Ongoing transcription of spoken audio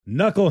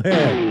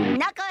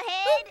Knucklehead.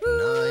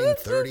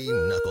 9:30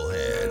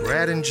 Knucklehead.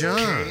 Brad and John.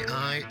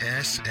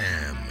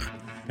 KISM.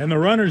 And the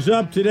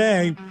runners-up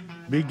today,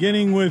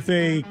 beginning with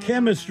a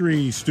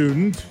chemistry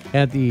student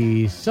at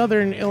the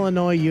Southern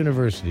Illinois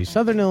University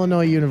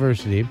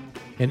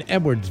in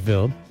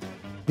Edwardsville.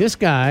 This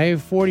guy,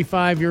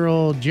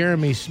 45-year-old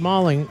Jeremy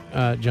Smalling,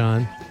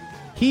 John,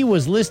 he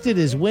was listed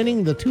as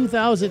winning the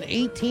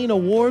 2018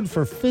 award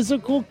for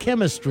physical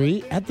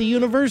chemistry at the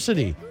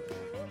university.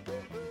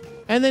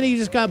 And then he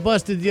just got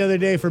busted the other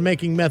day for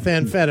making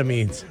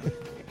methamphetamines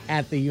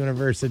at the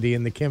university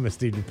in the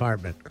chemistry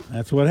department.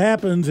 That's what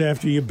happens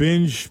after you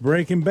binge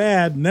Breaking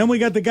Bad. And then we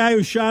got the guy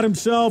who shot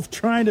himself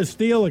trying to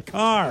steal a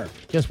car.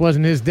 Just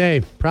wasn't his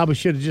day. Probably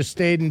should have just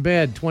stayed in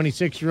bed.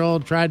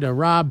 26-year-old tried to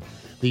rob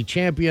the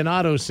Champion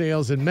Auto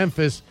Sales in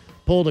Memphis,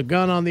 pulled a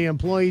gun on the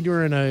employee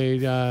during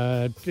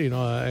a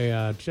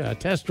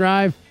test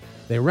drive.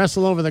 They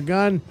wrestle over the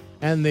gun,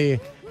 and the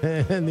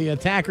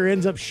attacker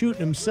ends up shooting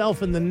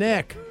himself in the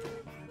neck.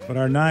 But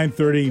our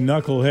 9:30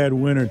 Knucklehead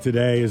winner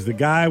today is the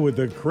guy with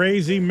the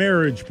crazy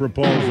marriage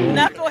proposal.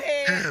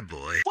 Knucklehead. Oh,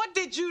 boy. What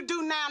did you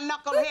do now,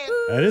 Knucklehead?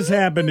 This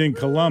happened in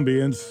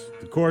Colombia. And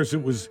of course,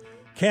 it was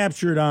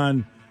captured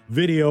on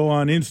video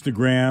on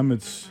Instagram.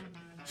 It's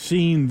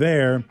seen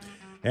there.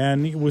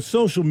 And with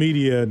social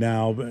media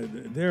now,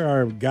 there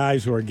are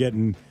guys who are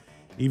getting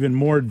even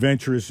more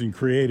adventurous and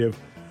creative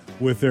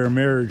with their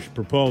marriage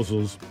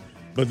proposals.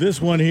 But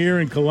this one here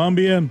in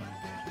Colombia,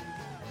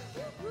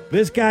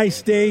 this guy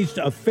staged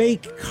a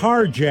fake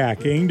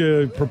carjacking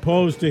to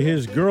propose to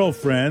his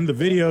girlfriend. The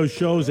video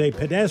shows a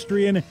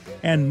pedestrian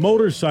and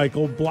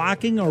motorcycle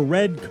blocking a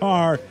red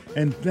car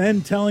and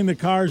then telling the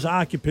car's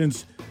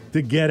occupants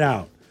to get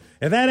out.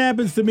 If that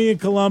happens to me in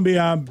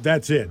Colombia,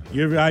 that's it.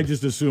 I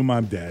just assume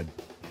I'm dead.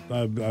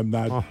 I'm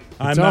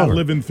not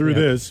living through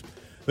this.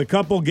 The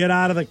couple get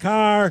out of the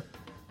car.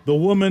 The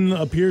woman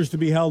appears to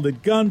be held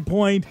at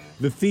gunpoint.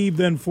 The thief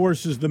then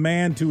forces the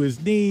man to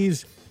his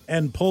knees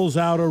and pulls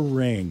out a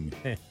ring.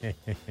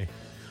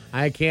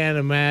 I can't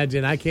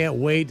imagine. I can't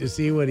wait to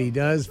see what he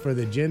does for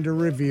the gender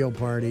reveal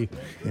party.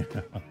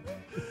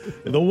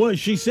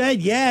 She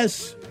said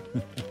yes.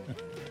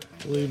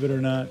 Believe it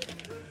or not.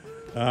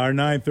 Our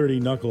 9:30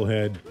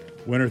 Knucklehead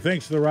winner.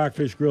 Thanks to the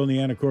Rockfish Grill and the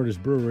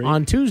Anacortes Brewery.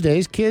 On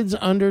Tuesdays, kids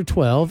under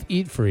 12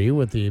 eat free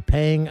with the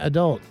paying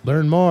adult.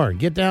 Learn more.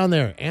 Get down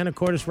there.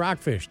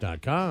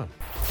 AnacortesRockfish.com.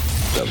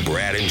 The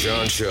Brad and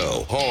John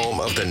Show,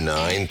 home of the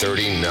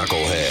 9:30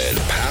 Knucklehead.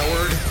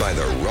 Powered by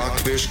the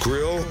Rockfish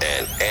Grill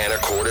and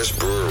Anacortes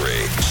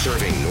Brewery.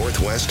 Serving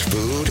Northwest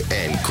food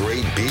and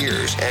great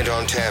beers. And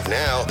on tap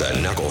now, the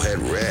Knucklehead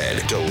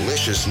Red.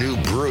 Delicious new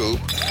brew.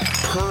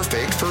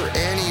 Perfect for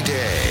any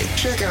day.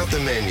 Check out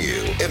the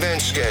menu,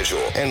 event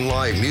schedule, and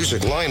live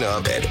music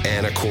lineup at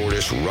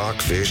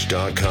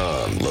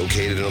AnacortesRockfish.com.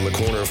 Located on the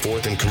corner of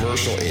 4th and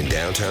Commercial in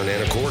downtown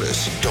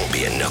Anacortes. Don't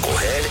be a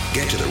knucklehead.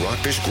 Get to the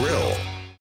Rockfish Grill.